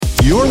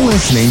You're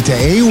listening to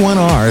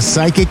A1R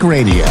Psychic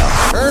Radio,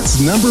 Earth's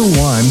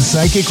 #1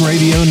 psychic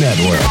radio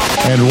network,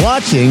 and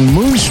watching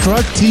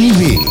Moonstruck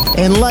TV,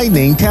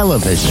 Enlightening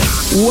Television.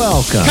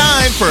 Welcome.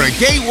 Time for a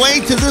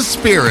gateway to the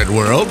spirit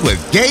world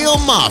with Gail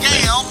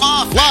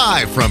Moffat.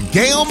 Live from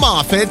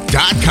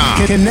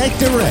GailMoffat.com. Connect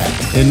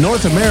direct. In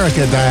North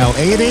America, dial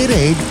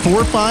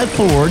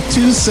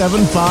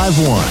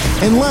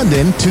 888-454-2751. In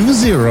London,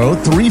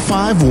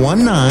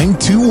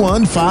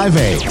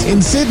 20-3519-2158.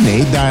 In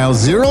Sydney, dial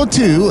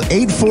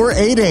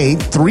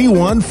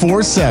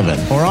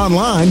 02-8488-3147. Or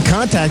online,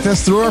 contact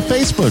us through our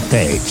Facebook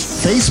page,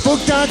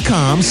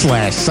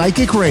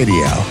 facebook.com/psychic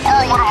radio.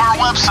 Or one of our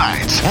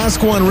websites,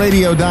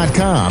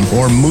 AskOneRadio.com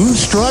or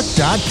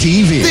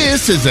Moonstruck.tv.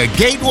 This is a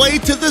gateway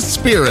to the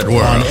spirit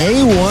world. On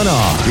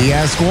A1R, the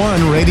Ask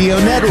One Radio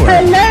Network.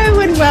 Hello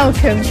and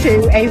welcome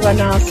to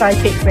A1R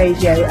Psychic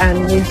Radio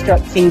and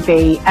Moonstruck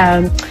TV.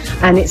 And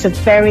it's a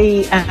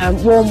very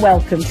warm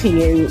welcome to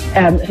you,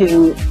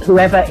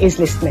 whoever is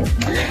listening.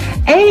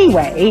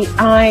 Anyway,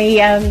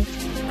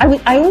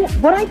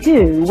 what I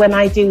do when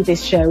I do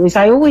this show is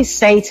I always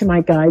say to my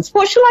guides,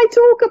 "What shall I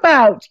talk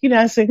about?" You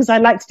know, so because I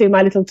like to do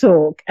my little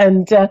talk,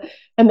 and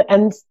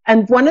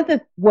one of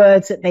the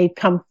words that they've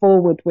come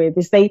forward with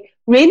is they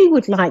really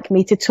would like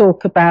me to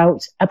talk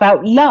about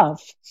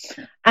love,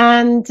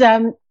 and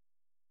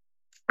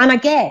I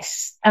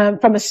guess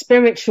from a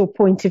spiritual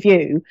point of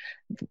view,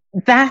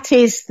 that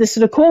is the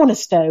sort of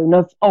cornerstone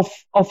of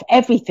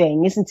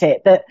everything, isn't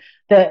it? That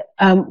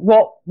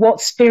what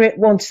spirit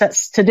wants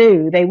us to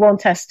do. They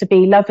want us to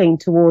be loving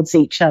towards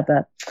each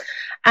other.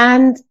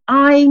 And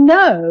I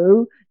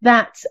know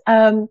that,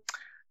 when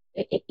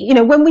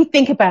we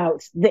think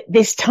about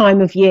this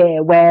time of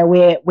year where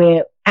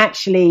we're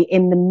actually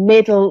in the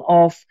middle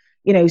of,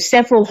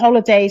 several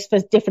holidays for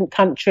different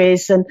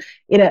countries. And,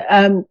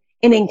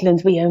 in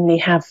England, we only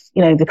have,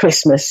 the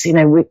Christmas,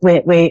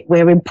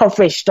 we're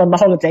impoverished on the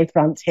holiday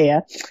front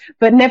here,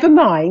 but never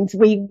mind,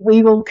 we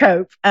will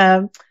cope.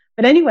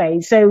 But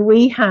anyway, so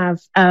we've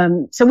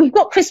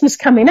got Christmas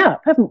coming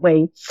up, haven't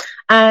we?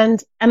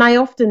 And I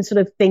often sort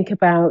of think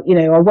about,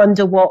 I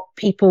wonder what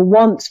people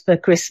want for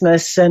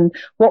Christmas and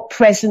what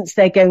presents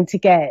they're going to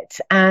get.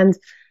 And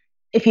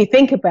if you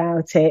think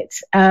about it,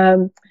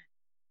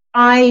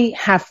 I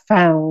have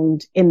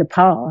found in the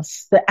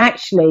past that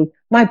actually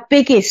my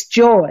biggest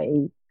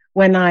joy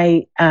when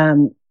I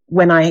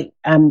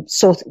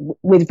sort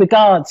with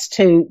regards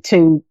to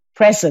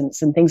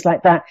presents and things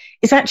like that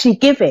is actually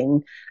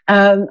giving.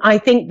 I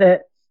think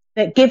that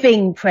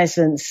giving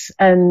presents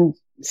and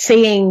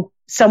seeing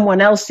someone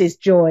else's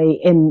joy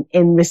in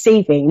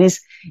receiving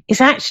is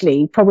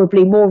actually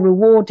probably more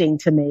rewarding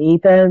to me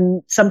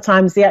than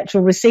sometimes the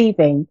actual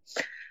receiving.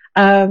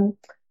 And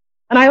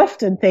I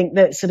often think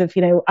that sort of,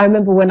 I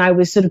remember when I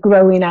was sort of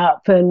growing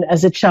up and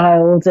as a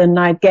child, and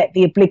I'd get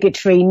the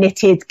obligatory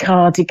knitted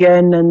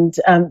cardigan and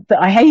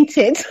that I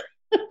hated.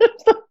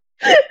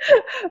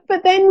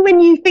 But then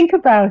when you think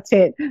about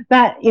it,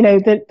 that,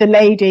 the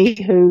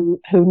lady who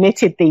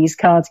knitted these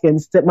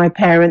cardigans that my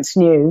parents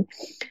knew,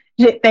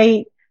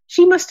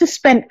 she must have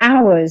spent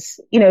hours,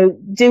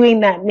 doing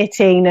that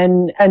knitting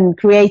and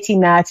creating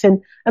that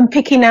and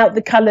picking out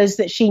the colours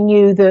that she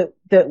knew that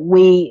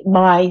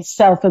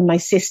myself and my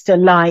sister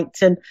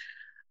liked. And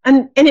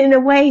in a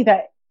way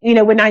that,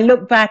 when I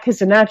look back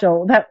as an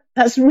adult,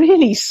 that's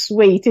really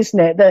sweet, isn't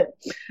it? That,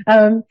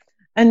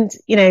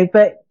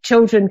 but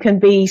children can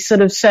be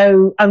sort of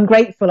so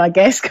ungrateful, I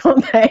guess,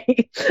 can't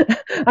they?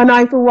 And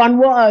I, for one,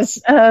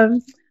 was.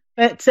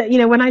 But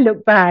when I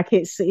look back,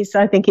 I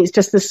think it's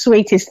just the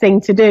sweetest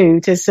thing to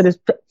do to sort of,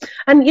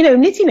 and,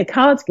 knitting a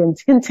cardigan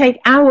can take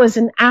hours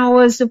and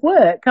hours of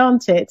work,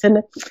 can't it?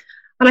 And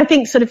I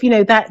think sort of,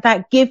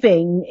 that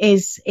giving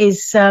is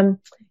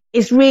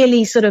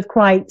really sort of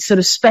quite sort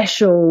of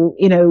special,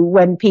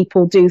 when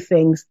people do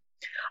things.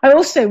 I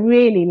also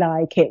really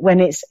like it when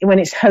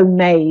it's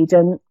homemade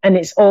and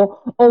it's, or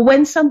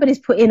when somebody's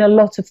put in a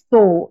lot of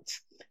thought,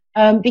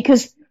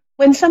 because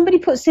when somebody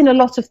puts in a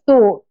lot of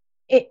thought,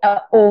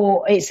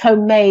 or it's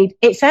homemade,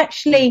 it's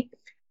actually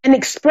an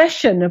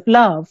expression of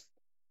love.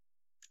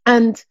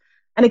 And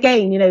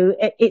again,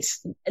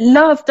 it's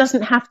love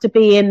doesn't have to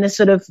be in the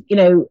sort of,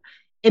 in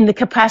the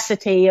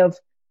capacity of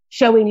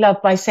showing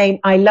love by saying,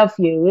 I love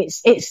you.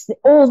 It's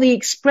all the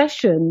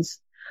expressions.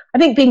 I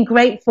think being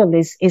grateful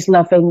is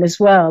loving as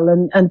well.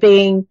 And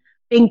being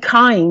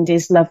kind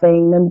is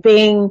loving, and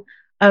being,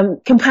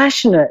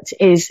 compassionate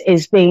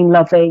is being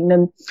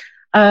loving.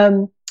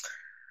 And,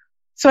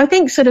 so I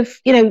think sort of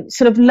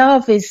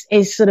love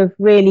is sort of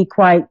really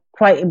quite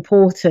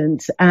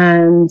important.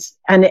 And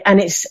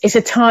it's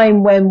a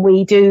time when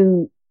we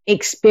do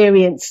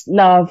experience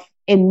love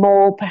in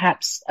more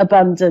perhaps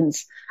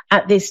abundance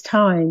at this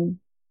time.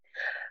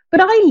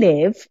 But I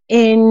live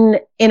in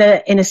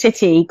a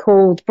city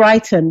called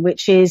Brighton,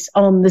 which is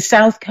on the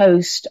south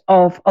coast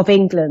of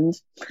England,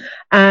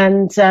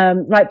 and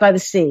right by the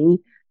sea.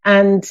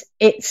 And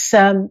it's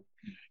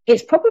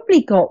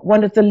probably got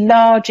one of the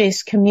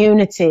largest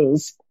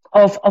communities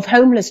of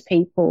homeless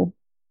people.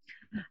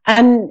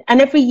 And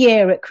every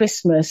year at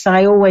Christmas,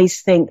 I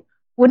always think,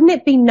 wouldn't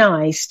it be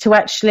nice to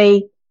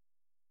actually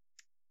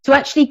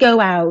go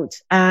out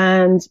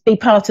and be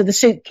part of the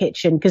soup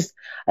kitchen? Because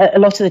a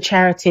lot of the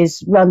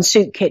charities run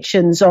soup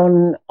kitchens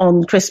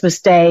on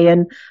Christmas Day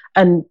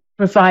and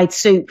provide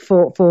soup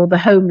for the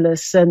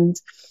homeless. And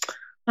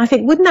I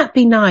think, wouldn't that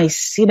be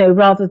nice,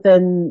 rather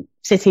than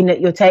sitting at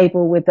your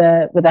table with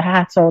a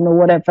hat on or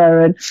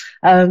whatever?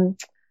 And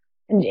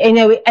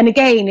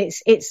again,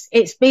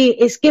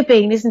 it's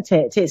giving, isn't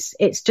it?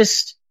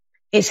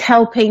 It's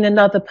helping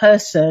another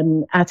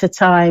person at a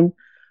time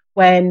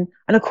when,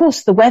 and of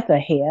course the weather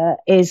here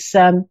is, it's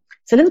a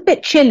little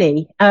bit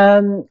chilly.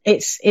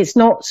 It's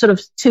not sort of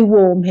too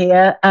warm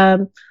here. I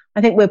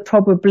think we're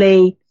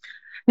probably,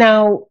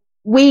 now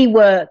we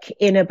work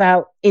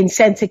in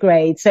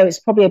centigrade, so it's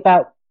probably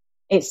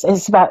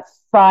it's about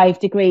 5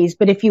 degrees.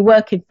 But if you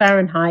work in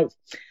Fahrenheit,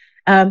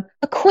 a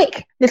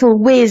quick little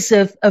whiz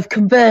of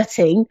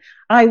converting,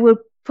 I would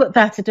put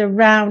that at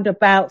around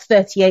about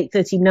 38,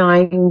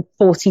 39,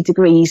 40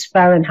 degrees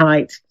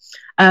Fahrenheit.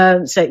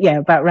 So yeah,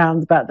 about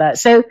that.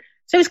 So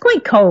it's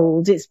quite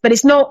cold. But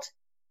it's not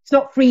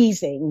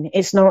freezing.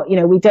 It's not,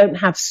 we don't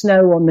have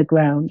snow on the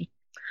ground.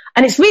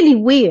 And it's really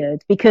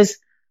weird because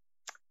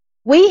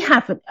we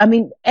haven't,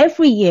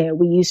 every year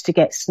we used to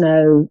get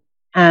snow,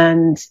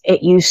 and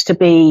it used to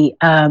be,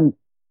 there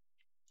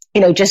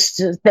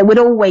would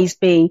always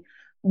be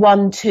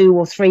 1, 2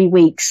 or 3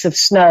 weeks of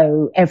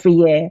snow every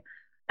year.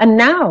 And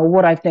now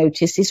what I've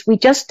noticed is we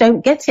just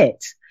don't get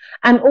it.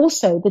 And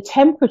also the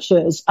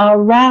temperatures are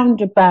around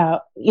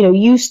about,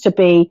 used to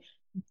be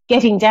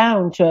getting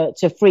down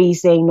to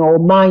freezing or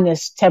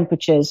minus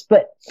temperatures.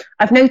 But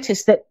I've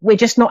noticed that we're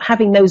just not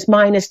having those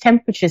minus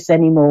temperatures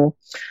anymore,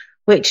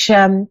 which,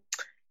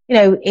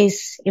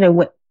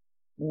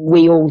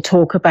 we all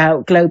talk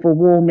about global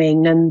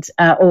warming and,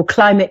 or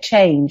climate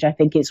change, I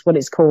think it's what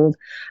it's called.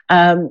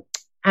 And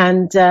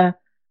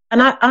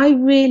I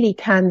really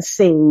can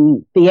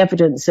see the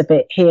evidence of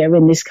it here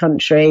in this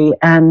country,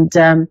 and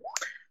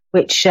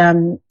which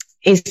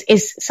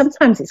is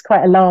sometimes it's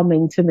quite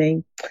alarming to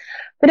me.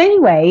 But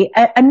anyway,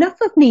 enough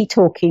of me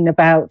talking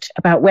about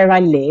where I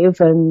live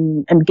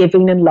and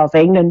giving and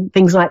loving and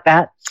things like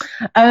that.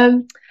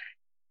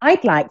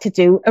 I'd like to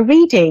do a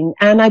reading,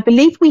 and I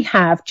believe we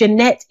have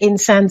Jeanette in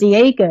San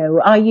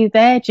Diego. Are you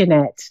there,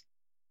 Jeanette?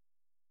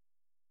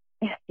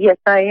 Yes,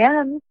 I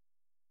am.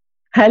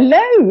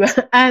 Hello.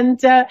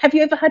 And have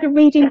you ever had a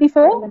reading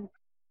before?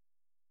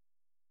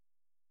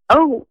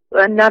 Oh,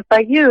 not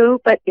by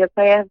you, but yes,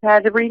 I have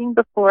had a reading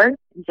before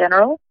in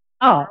general.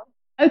 Oh,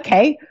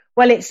 okay.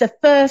 Well, it's a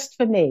first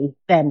for me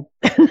then.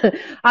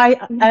 I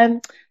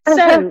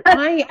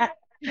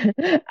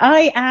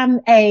am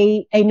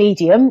a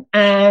medium,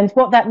 and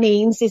what that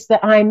means is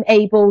that I'm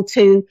able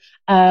to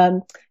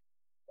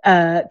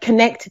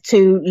connect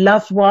to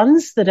loved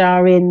ones that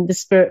are in the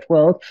spirit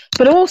world,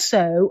 but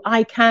also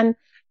I can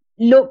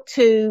look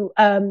to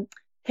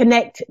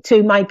connect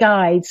to my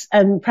guides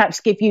and perhaps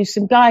give you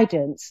some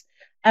guidance.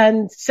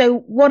 And so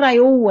what I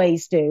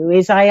always do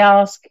is I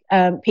ask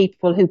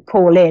people who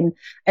call in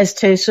as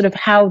to sort of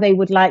how they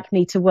would like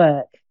me to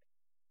work.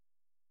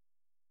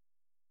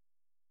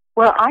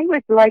 Well, I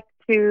would like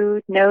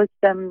to know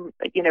some,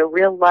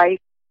 real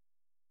life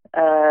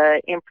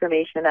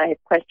information. I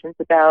have questions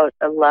about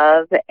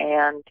love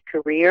and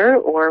career,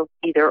 or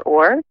either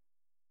or.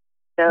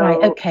 So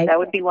right, okay. That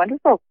would be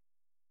wonderful.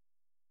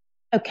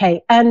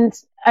 Okay, and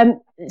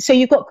so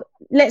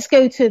let's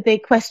go to the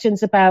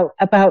questions about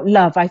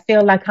love. I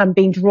feel like I'm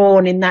being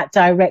drawn in that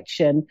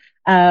direction,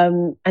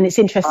 and it's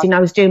interesting. I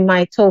was doing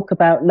my talk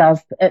about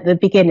love at the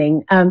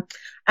beginning.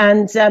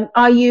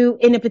 Are you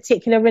in a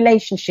particular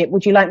relationship?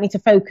 Would you like me to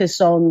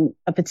focus on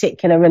a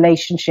particular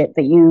relationship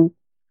that you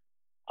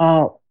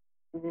are?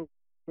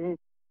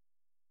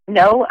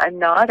 No, I'm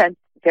not. I'm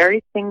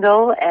very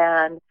single,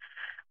 and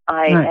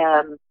I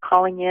am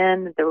calling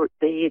in the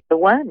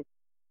one.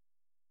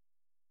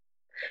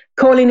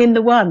 Calling in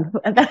the one.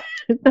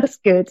 That's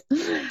good.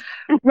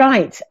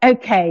 Right.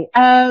 Okay.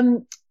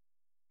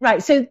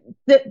 Right. So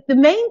the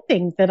main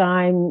thing that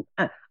I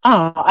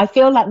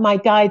feel like my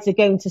guides are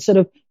going to sort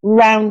of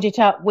round it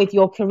up with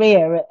your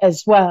career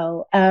as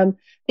well.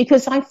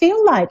 Because I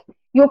feel like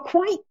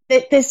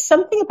there's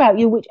something about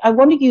you, which I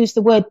want to use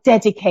the word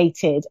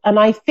dedicated. And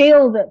I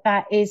feel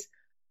that is,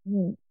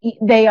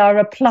 they are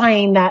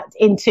applying that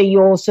into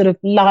your sort of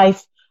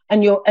life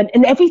and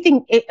and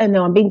everything.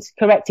 No, I'm being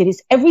corrected.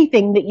 It's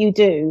everything that you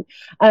do.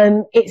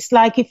 It's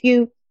like if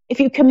you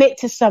commit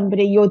to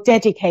somebody, you're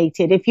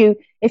dedicated. If you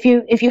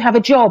have a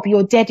job,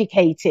 you're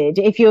dedicated.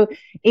 If you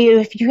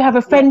have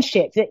a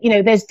friendship,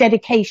 there's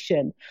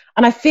dedication.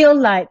 And I feel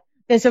like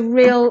there's a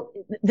real,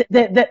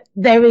 that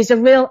there is a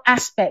real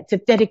aspect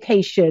of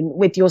dedication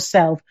with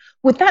yourself.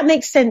 Would that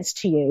make sense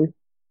to you?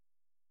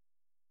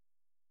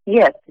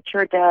 Yes, it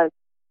sure does.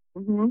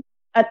 Mm-hmm.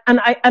 And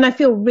I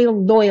feel real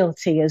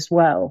loyalty as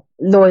well.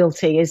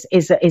 Loyalty is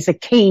a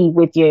key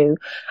with you.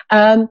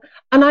 And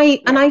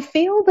I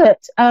feel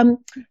that,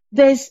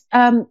 there's,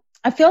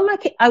 I feel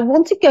like I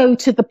want to go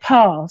to the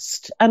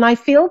past, and I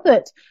feel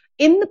that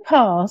in the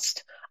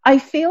past, I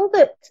feel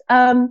that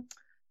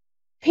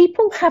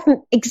people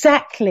haven't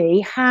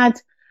exactly had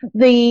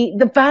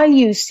the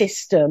value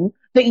system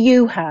that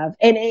you have,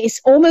 and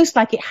it's almost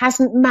like it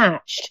hasn't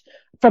matched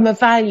from a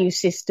value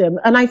system.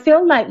 And I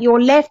feel like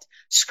you're left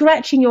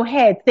scratching your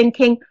head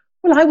thinking,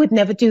 well, I would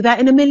never do that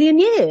in a million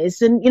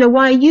years. And,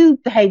 why are you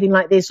behaving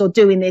like this or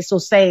doing this or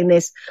saying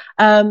this,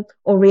 or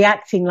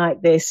reacting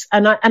like this?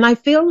 And I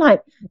feel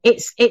like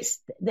it's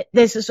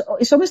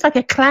almost like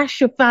a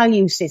clash of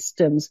value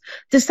systems.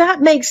 Does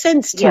that make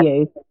sense to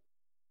you?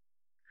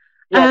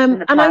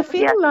 Yes, and I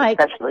feel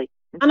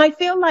and I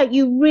feel like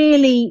you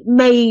really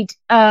made,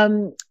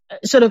 you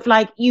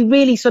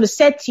really sort of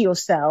said to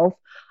yourself,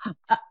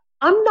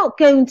 I'm not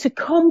going to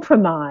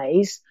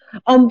compromise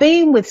on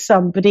being with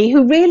somebody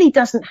who really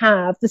doesn't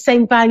have the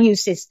same value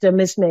system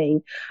as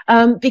me.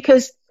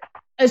 Because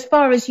as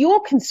far as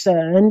you're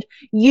concerned,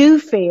 you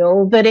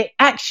feel that it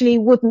actually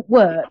wouldn't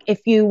work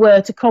if you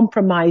were to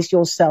compromise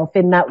yourself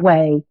in that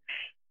way.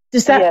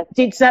 Does that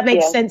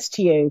make sense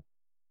to you?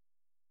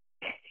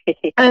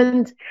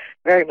 And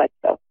very much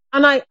so.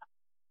 And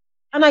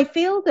I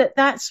feel that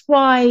that's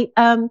why,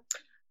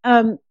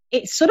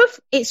 it's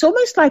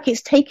almost like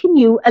it's taken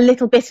you a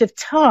little bit of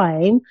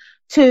time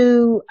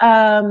to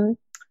find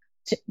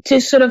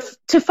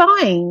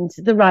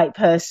the right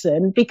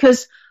person,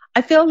 because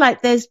I feel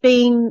like there's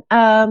been,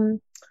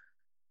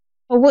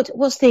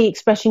 what's the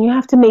expression? You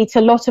have to meet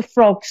a lot of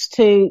frogs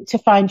to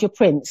find your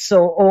prince,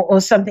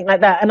 or something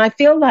like that. And I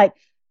feel like,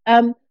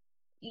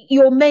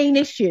 your main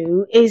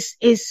issue is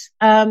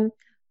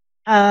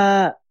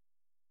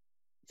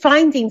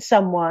finding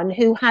someone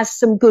who has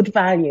some good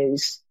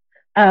values.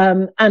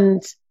 And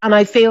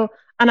I feel,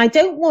 and I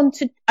don't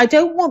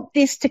want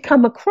this to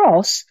come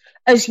across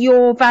as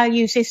your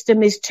value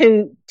system is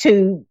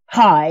too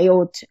high,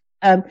 or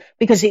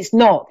because it's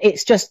not.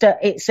 It's just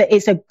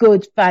it's a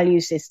good value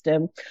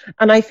system.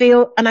 And I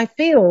feel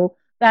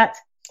that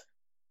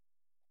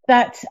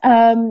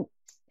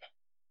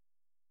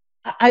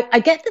I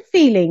get the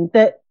feeling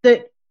that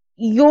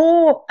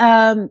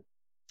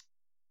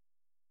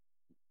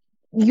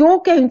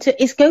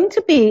it's going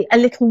to be a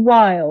little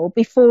while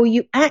before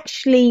you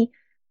actually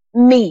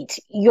meet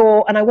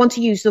and I want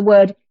to use the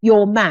word,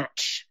 your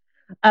match,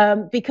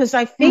 because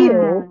I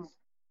feel,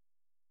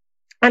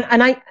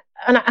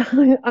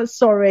 I'm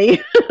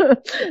sorry,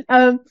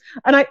 and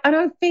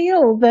I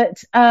feel that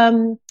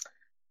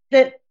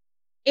that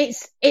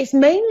it's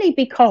mainly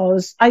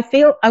because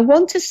I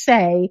want to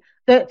say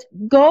that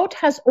God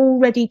has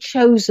already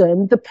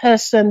chosen the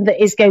person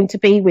that is going to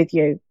be with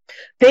you.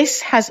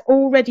 This has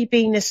already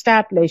been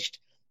established.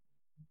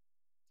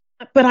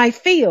 But I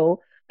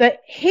feel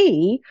that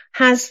he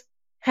has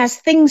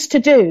things to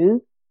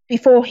do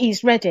before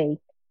he's ready.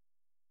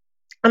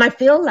 And I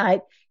feel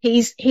like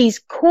he's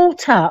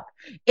caught up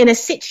in a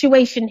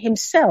situation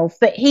himself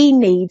that he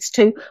needs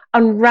to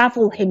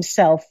unravel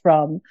himself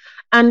from.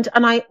 And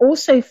I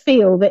also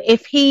feel that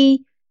if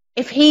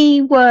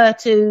you were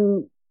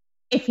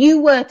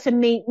to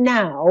meet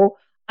now,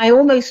 I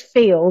almost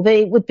feel that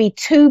it would be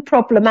too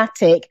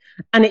problematic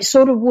and it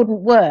sort of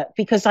wouldn't work,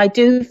 because I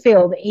do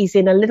feel that he's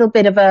in a little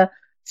bit of a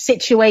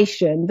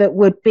situation that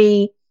would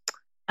be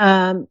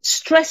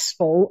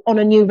stressful on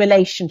a new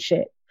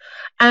relationship.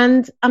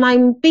 And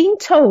I'm being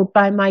told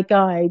by my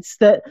guides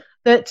that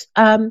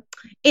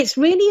it's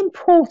really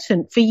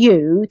important for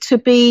you to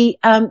be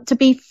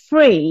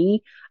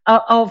free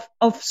of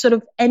sort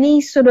of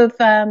any sort of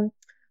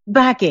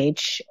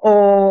baggage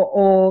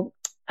or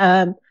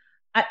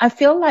I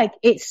feel like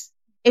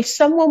if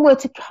someone were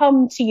to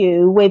come to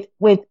you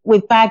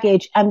with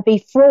baggage and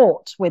be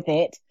fraught with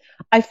it,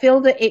 I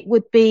feel that it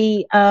would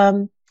be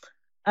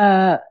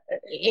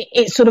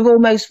it sort of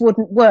almost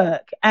wouldn't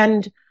work.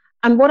 And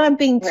what I'm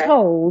being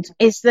told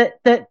is that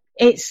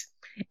it's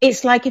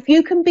like, if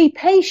you can be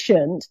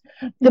patient,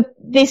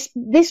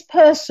 this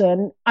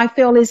person I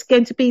feel is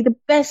going to be the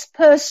best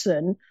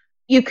person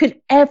you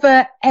could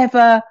ever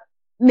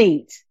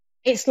meet.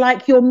 It's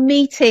like you're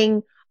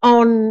meeting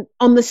on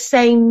the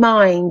same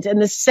mind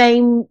and the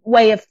same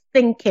way of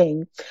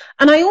thinking.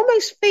 And I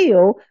almost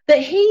feel that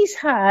he's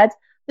had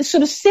the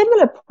sort of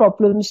similar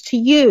problems to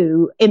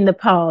you in the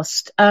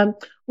past,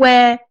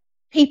 where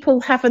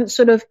people haven't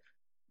sort of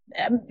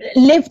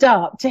lived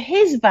up to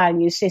his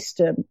value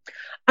system.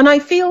 And I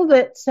feel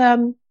that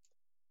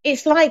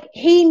it's like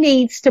he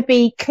needs to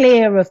be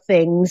clear of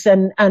things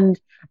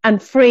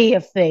and free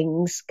of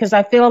things, because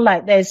I feel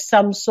like there's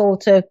some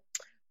sort of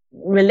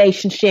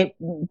relationship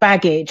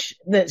baggage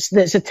that's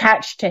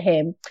attached to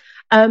him.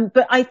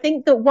 But I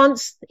think that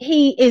once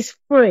he is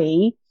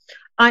free,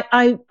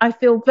 I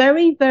feel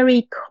very,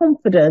 very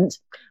confident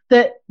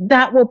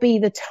that will be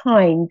the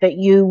time that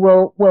you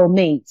will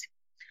meet.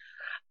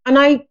 And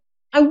I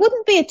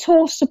wouldn't be at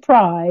all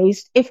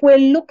surprised if we're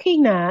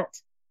looking at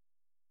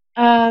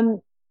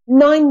 9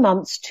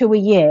 months to a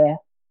year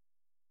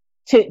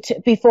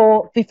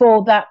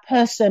before that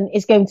person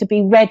is going to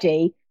be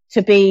ready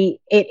to be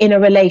in a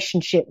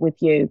relationship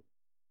with you.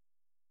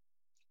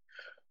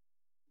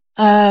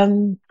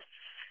 Okay.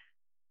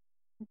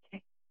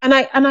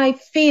 And I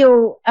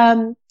feel,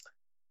 I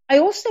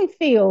also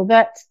feel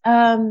that,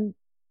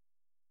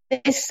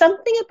 there's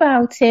something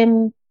about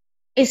him.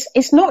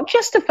 It's not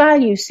just a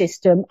value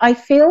system. I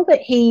feel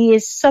that he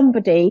is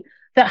somebody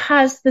that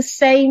has the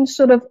same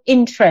sort of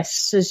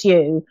interests as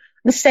you,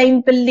 the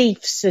same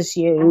beliefs as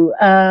you,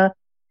 the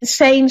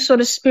same sort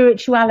of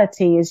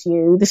spirituality as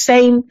you, the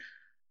same,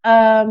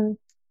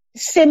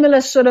 similar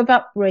sort of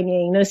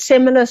upbringing, a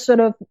similar sort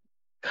of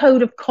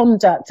code of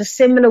conduct, a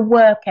similar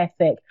work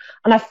ethic.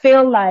 And I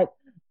feel like,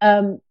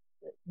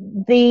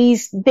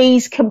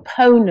 these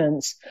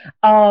components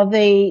are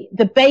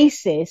the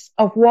basis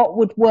of what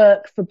would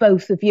work for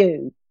both of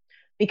you,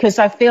 because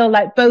I feel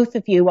like both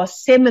of you are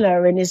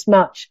similar in as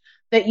much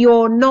that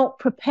you're not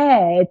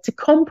prepared to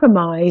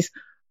compromise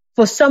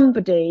for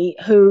somebody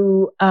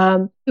who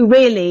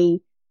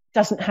really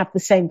doesn't have the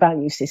same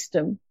value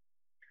system.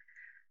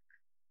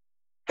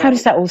 How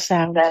does that all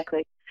sound?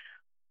 Exactly.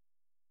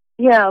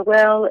 Yeah,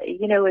 well,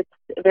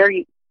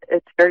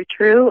 it's very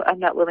true. I'm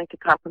not willing to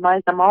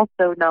compromise. I'm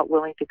also not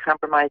willing to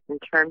compromise in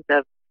terms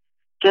of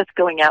just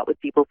going out with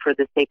people for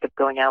the sake of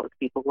going out with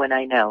people when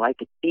I know. I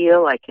could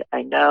feel,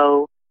 I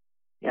know.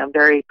 I'm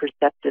very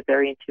perceptive,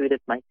 very intuitive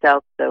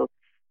myself. So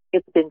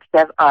it's been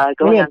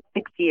going on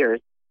 6 years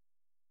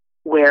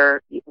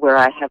where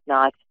I have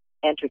not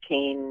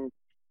entertained,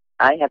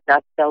 I have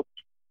not felt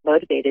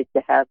motivated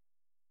to have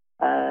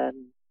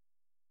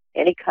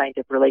any kind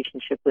of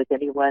relationship with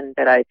anyone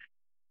that I've,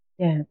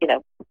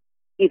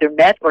 either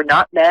met or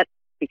not met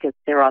because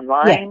they're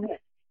online. Yeah.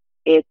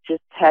 It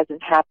just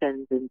hasn't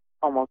happened in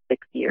almost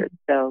 6 years.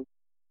 So,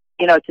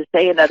 to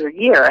say another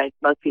year,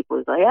 most people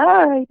is like,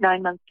 all right,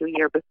 9 months to a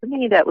year. But for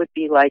me, that would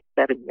be like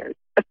 7 years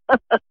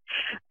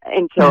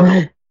in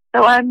total.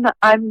 So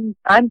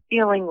I'm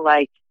feeling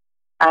like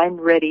I'm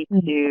ready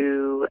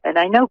to, and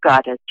I know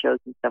God has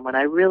chosen someone.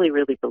 I really,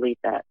 really believe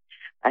that.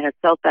 I have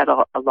felt that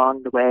all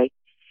along the way.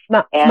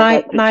 My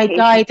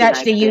guide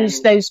actually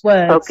used those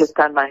words. Focused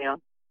on my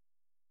own.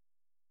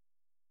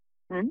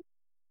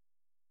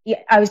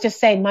 Yeah, I was just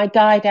saying, my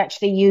guide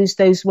actually used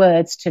those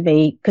words to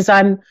me because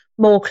I'm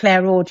more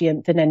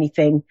clairaudient than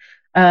anything.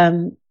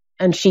 And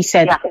she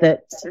said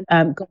that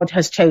God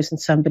has chosen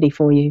somebody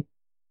for you.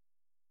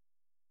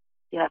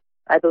 Yeah,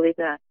 I believe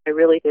that. I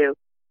really do.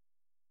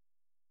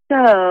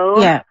 So,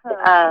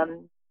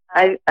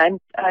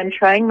 I'm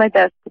trying my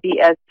best to be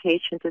as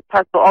patient as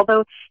possible,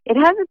 although it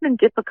hasn't been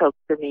difficult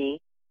for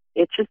me.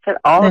 It's just that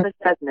all of a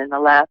sudden in the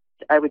last,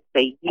 I would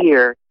say,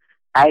 year,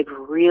 I've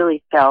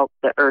really felt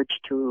the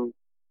urge to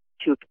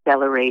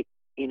accelerate,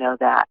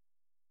 that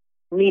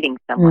meeting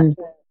someone.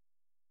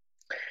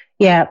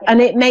 Yeah,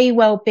 and it may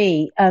well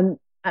be, and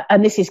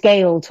this is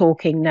Gail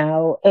talking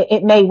now,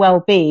 it may well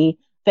be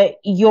that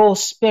your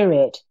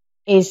spirit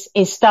is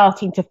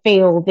starting to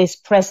feel this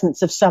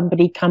presence of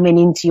somebody coming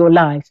into your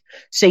life.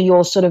 So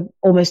you're sort of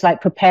almost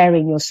like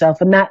preparing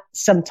yourself, and that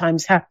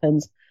sometimes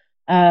happens.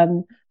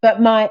 But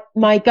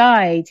my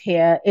guide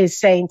here is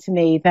saying to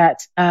me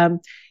that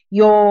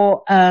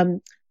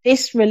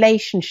this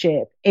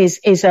relationship is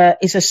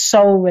a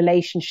soul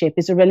relationship,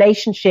 is a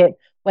relationship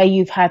where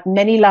you've had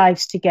many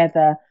lives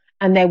together,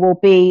 and there will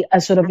be a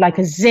sort of like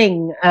a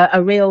zing,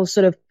 a real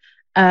sort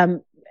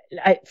of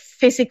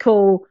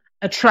physical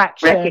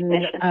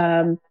attraction,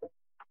 a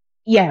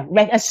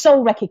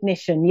soul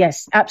recognition.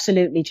 Yes,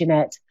 absolutely,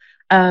 Jeanette.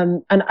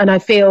 And I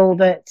feel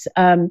that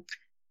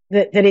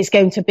that it's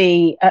going to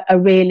be a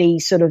really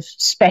sort of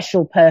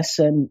special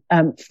person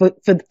for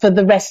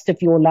the rest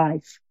of your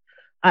life.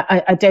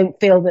 I don't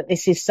feel that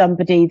this is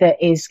somebody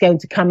that is going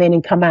to come in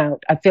and come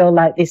out. I feel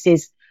like this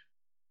is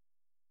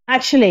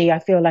actually, I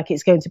feel like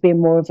it's going to be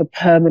more of a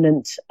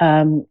permanent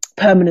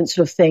sort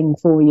of thing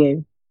for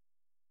you.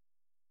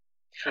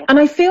 Yeah. And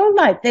I feel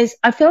like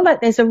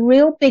there's a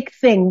real big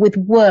thing with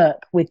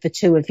work with the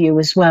two of you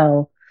as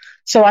well.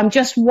 So I'm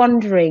just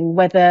wondering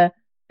whether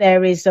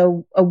there is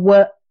a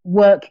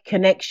work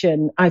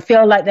connection. I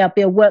feel like there'll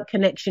be a work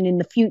connection in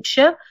the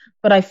future,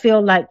 but I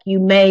feel like it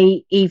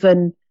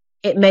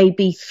may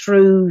be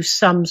through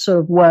some sort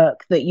of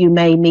work that you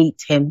may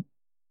meet him.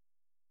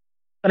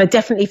 But I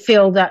definitely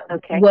feel that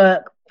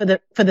work for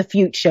the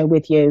future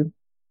with you.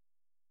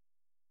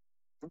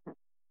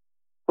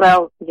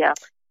 Well, yeah.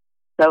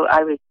 So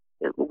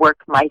work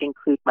might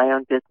include my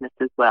own business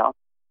as well.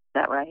 Is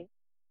that right?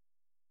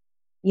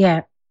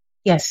 Yeah.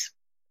 Yes.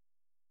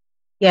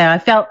 Yeah. I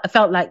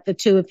felt like the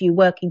two of you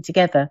working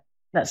together.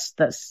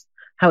 That's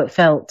how it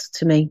felt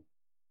to me.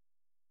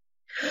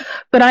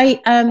 But I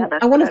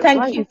want to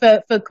thank you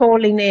for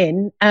calling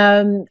in.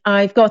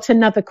 I've got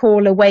another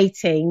caller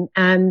waiting,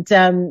 and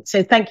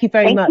so thank you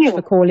very much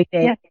for calling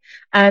in.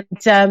 Yeah.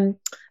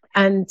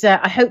 And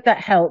I hope that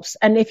helps.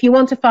 And if you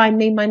want to find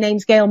me, my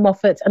name's Gail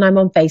Moffat, and I'm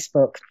on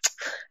Facebook.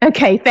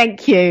 Okay,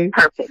 thank you.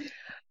 Perfect.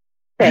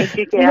 Thank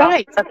you, Gail.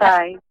 Right.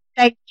 Bye-bye.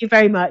 Thank you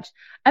very much.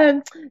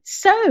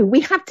 So we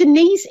have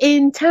Denise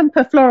in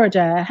Tampa,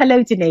 Florida.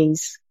 Hello,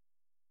 Denise.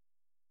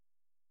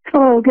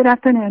 Hello, good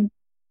afternoon.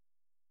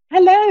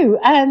 Hello,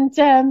 and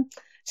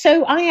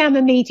So I am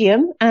a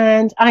medium,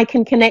 and I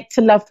can connect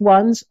to loved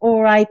ones,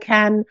 or I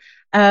can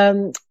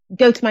go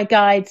to my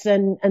guides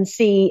and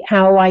see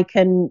how I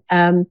can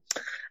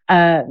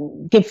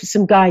give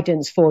some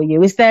guidance for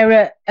you. Is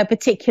there a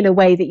particular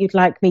way that you'd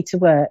like me to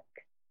work?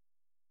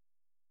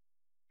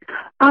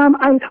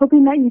 I was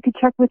hoping that you could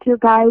check with your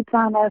guides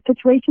on a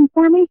situation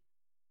for me.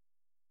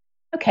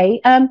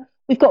 Okay.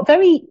 We've got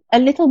a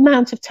little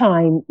amount of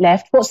time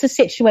left. What's the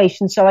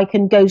situation so I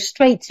can go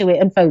straight to it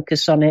and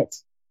focus on it?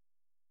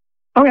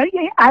 All right.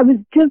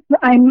 I'm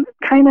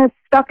kind of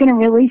stuck in a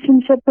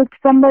relationship with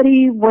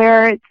somebody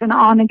where it's an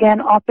on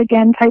again, off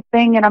again type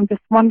thing. And I'm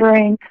just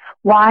wondering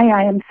why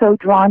I am so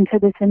drawn to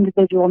this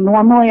individual.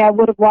 Normally I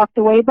would have walked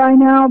away by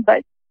now,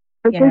 but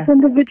for this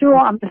individual,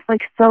 I'm just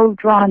like so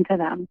drawn to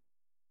them.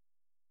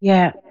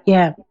 Yeah.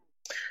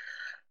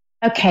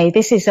 Okay,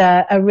 this is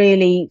a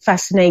really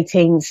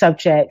fascinating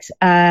subject,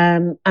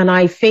 and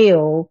I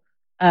feel,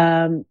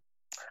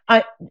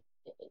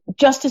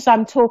 just as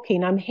I'm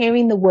talking, I'm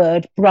hearing the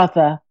word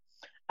brother,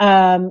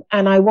 and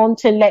I want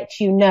to let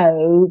you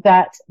know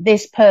that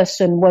this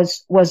person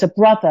was a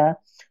brother,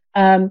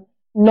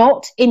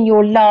 not in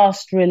your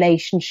last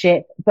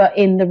relationship, but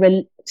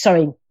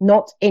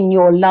not in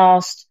your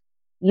last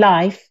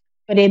life,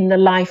 but in the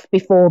life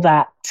before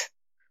that.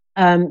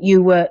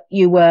 You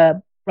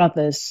were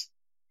brothers.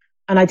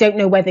 And I don't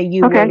know whether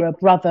you were a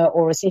brother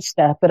or a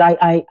sister, but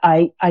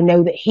I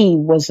know that he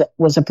was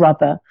a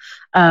brother.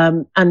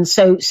 And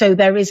so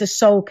there is a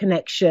soul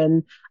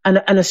connection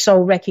and a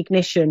soul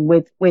recognition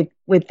with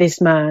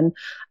this man.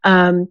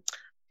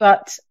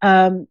 But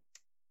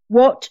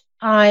what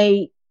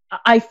I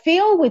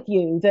feel with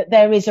you that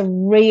there is a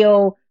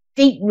real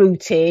deep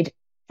rooted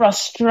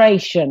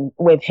frustration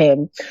with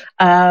him.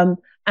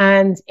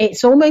 And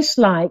it's almost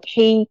like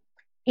he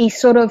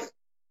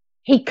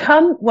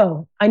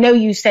I know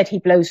you said he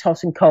blows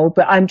hot and cold,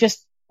 but I'm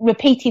just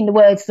repeating the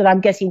words that I'm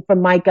getting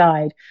from my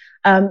guide.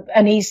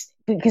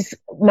 Because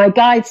my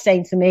guide's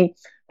saying to me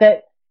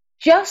that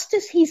just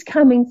as he's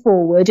coming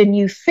forward and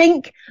you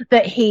think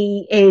that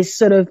he is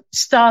sort of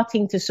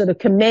starting to sort of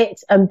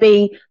commit and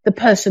be the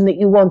person that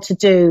you want to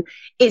do,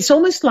 it's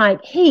almost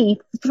like he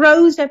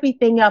throws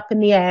everything up in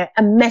the air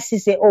and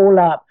messes it all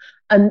up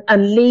and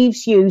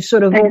leaves you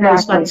sort of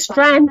almost like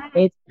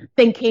stranded,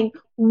 thinking,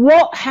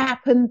 what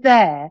happened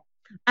there?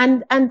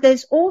 And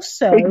there's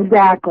also,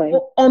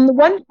 on the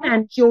one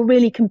hand, you're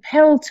really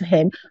compelled to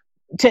him,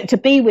 to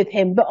be with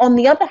him. But on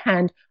the other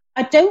hand,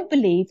 I don't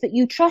believe that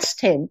you trust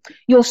him.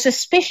 You're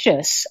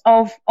suspicious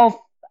of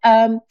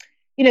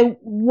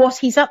what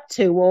he's up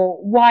to, or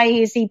why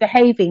is he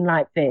behaving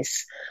like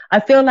this? I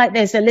feel like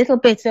there's a little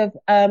bit of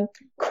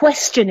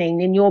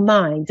questioning in your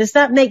mind. Does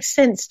that make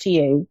sense to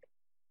you?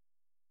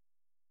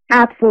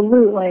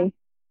 Absolutely.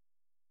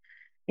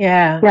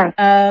 Yeah. Yes.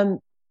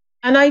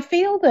 And I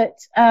feel that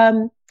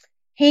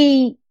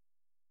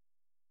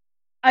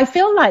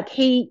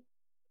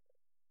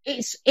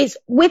it's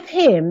with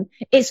him,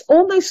 it's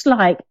almost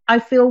like I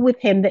feel with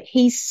him that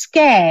he's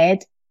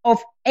scared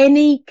of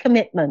any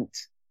commitment.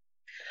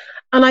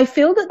 And I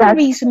feel that the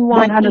reason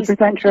why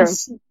 100% true.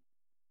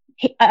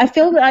 I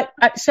feel that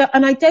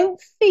and I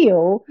don't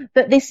feel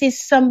that this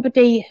is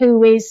somebody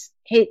who is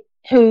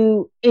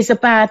a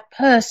bad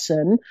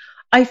person.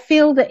 I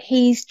feel that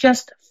he's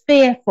just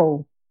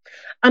fearful.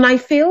 And I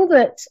feel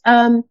that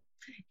I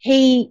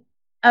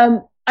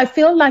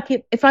feel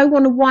like if I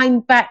want to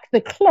wind back the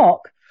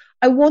clock,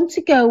 I want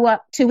to go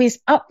up to his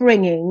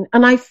upbringing.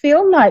 And I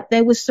feel like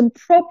there was some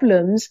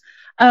problems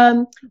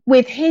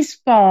with his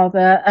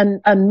father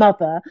and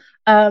mother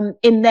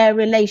in their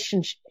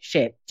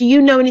relationship. Do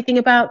you know anything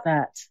about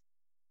that?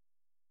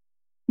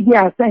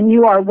 Yes, and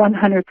you are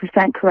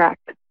 100%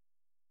 correct.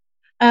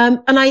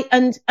 And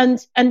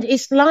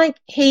it's like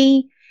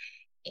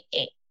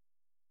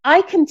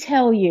I can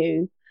tell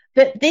you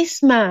that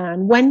this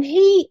man, when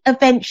he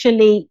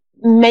eventually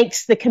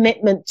makes the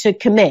commitment to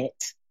commit,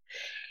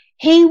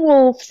 he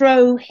will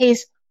throw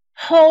his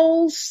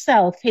whole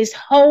self, his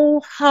whole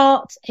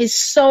heart, his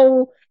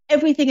soul,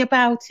 everything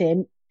about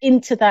him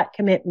into that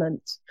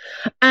commitment.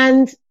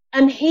 And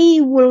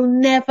he will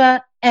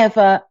never,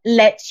 ever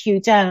let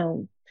you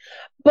down.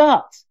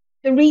 But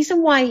the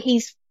reason why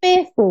he's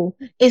fearful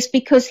is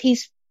because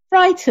he's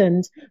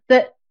frightened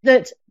that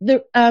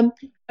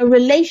a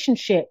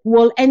relationship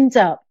will end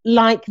up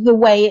like the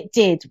way it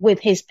did with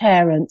his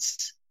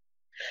parents.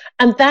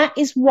 And that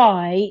is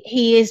why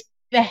he is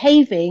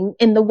behaving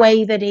in the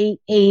way that he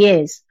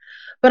is.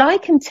 But I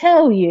can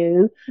tell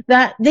you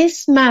that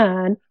this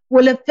man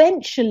will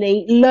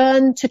eventually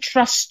learn to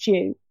trust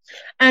you.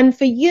 And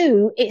for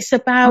you, it's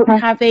about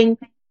having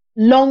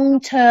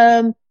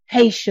long-term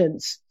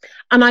patience.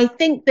 And I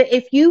think that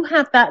if you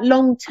have that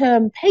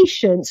long-term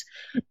patience,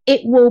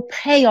 it will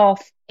pay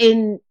off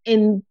in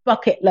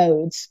bucket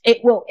loads.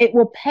 It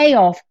will pay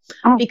off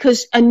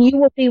and you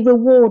will be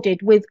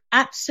rewarded with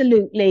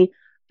absolutely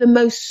the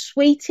most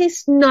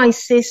sweetest,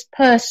 nicest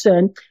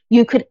person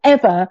you could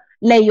ever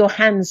lay your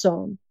hands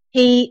on.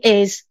 He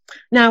is.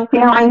 Now,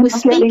 I was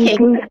speaking.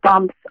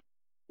 Goosebumps.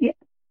 Yeah.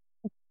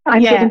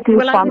 I'm getting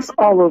goosebumps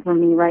all over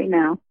me right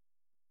now.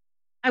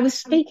 I was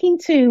speaking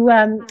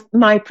to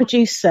my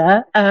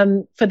producer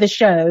for the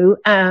show,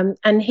 and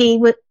we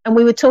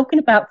were talking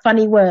about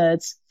funny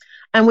words,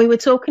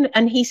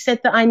 and he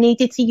said that I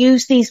needed to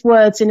use these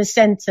words in a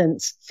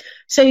sentence.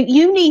 So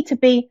you need to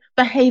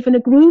behave in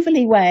a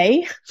groovily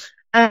way,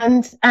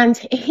 and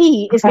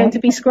he is going to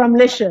be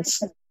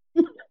scrumlicious.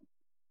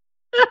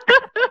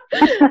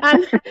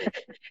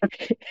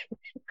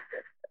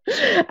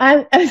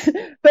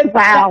 But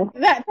wow,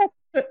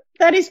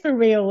 that is for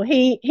real.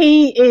 He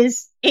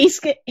is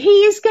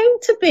going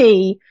to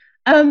be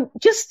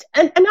just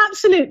an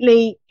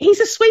absolutely. He's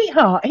a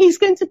sweetheart. He's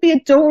going to be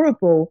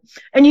adorable,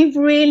 and you've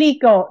really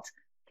got,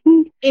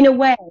 in a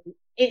way,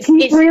 it's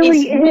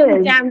really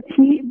is. Down.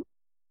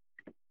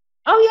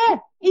 Oh yeah,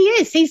 he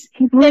is. He's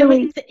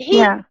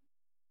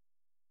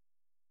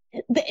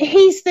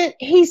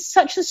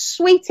such the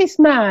sweetest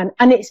man,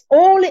 and it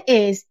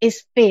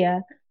is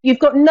fear. You've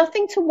got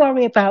nothing to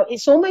worry about.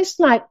 It's almost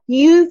like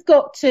you've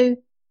got to,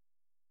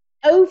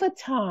 over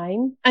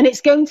time, and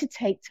it's going to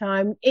take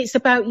time, it's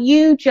about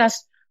you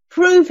just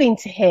proving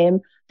to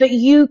him that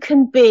you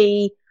can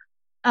be,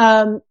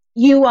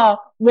 you are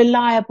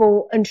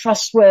reliable and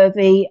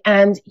trustworthy,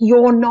 and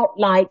you're not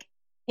like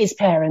his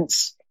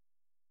parents.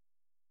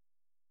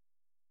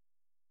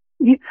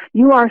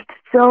 You are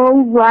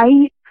so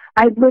right.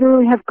 I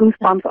literally have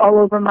goosebumps all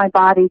over my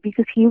body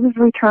because he was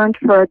returned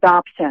for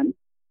adoption.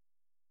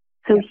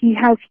 So he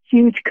has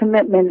huge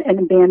commitment and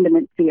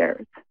abandonment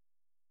fears.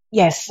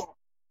 Yes.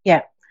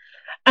 Yeah.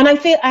 And I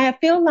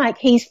feel like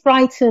he's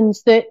frightened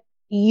that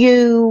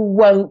you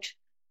won't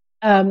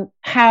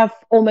have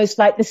almost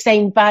like the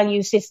same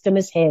value system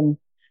as him,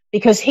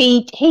 because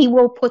he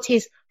will put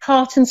his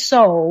heart and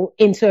soul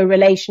into a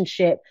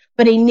relationship,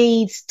 but he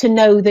needs to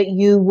know that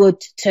you would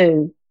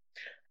too.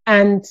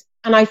 And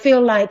I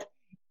feel like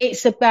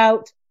it's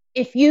about,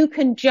 if you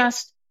can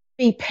just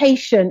be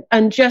patient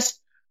and just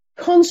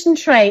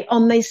concentrate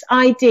on this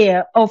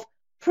idea of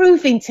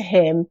proving to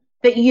him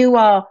that you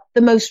are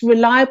the most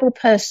reliable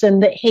person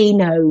that he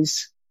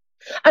knows.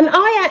 And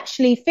I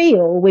actually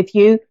feel with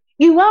you,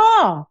 you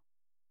are.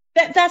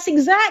 That's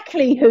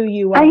exactly who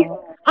you are.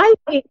 I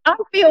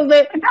feel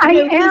that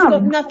he's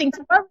got nothing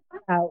to worry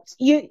about.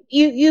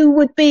 You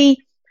would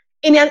be,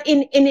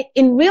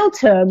 in real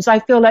terms, I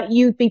feel like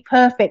you'd be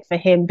perfect for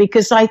him,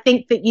 because I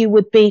think that you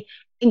would be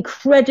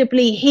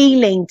incredibly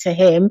healing to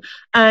him,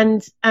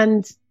 and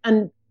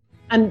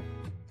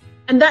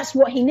that's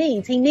what he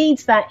needs. He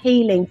needs that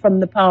healing from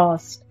the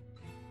past.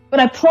 But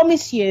I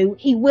promise you,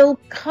 he will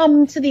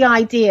come to the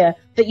idea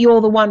that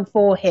you're the one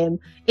for him.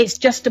 It's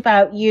just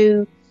about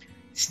you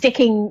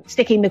sticking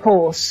the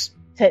course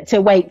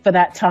to wait for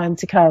that time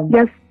to come.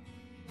 Yes.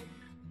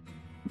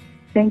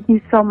 Thank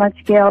you so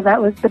much, Gail.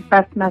 That was the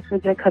best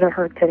message I could have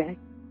heard today.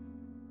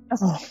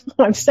 Oh,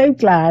 I'm so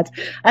glad.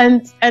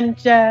 And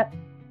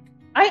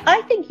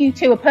I think you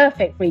two are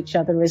perfect for each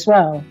other as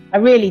well. I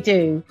really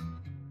do.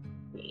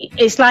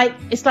 It's like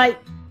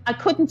I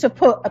couldn't have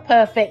put a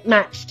perfect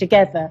match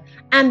together,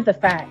 and the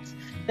fact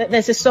that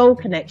there's a soul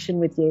connection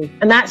with you,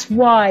 and that's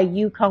why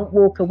you can't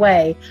walk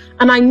away.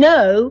 And I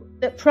know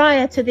that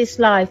prior to this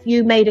life,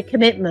 you made a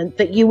commitment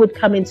that you would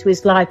come into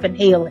his life and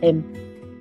heal him.